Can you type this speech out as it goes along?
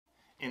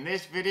In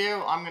this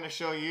video, I'm going to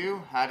show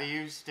you how to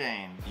use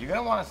stain. You're going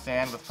to want to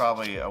sand with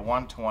probably a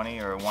 120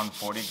 or a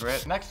 140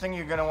 grit. Next thing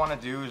you're going to want to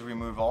do is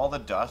remove all the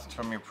dust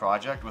from your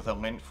project with a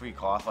lint-free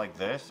cloth like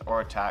this or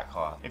a tack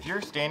cloth. If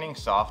you're staining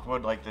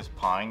softwood like this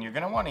pine, you're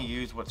going to want to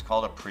use what's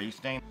called a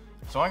pre-stain.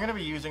 So I'm going to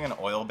be using an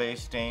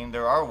oil-based stain.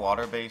 There are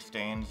water-based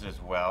stains as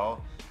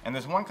well. And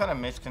there's one kind of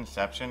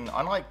misconception.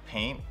 Unlike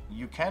paint,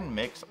 you can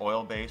mix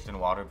oil-based and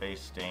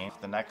water-based stains.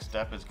 The next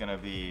step is going to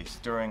be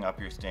stirring up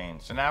your stain.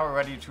 So now we're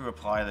ready to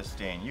apply the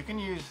stain. You can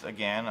use,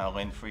 again, a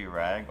lint-free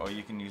rag, or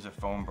you can use a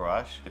foam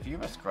brush. If you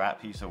have a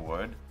scrap piece of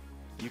wood,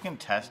 you can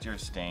test your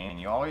stain.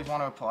 You always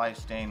want to apply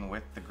stain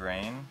with the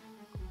grain,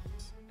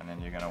 and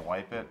then you're going to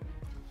wipe it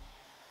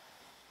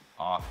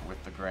off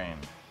with the grain.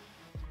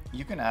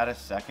 You can add a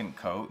second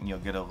coat and you'll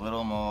get a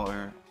little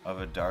more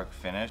of a dark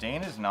finish.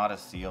 Stain is not a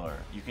sealer.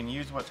 You can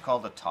use what's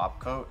called a top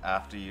coat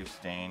after you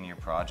stain your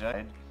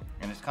project,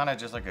 and it's kind of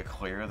just like a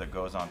clear that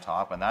goes on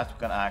top, and that's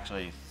going to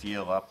actually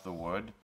seal up the wood.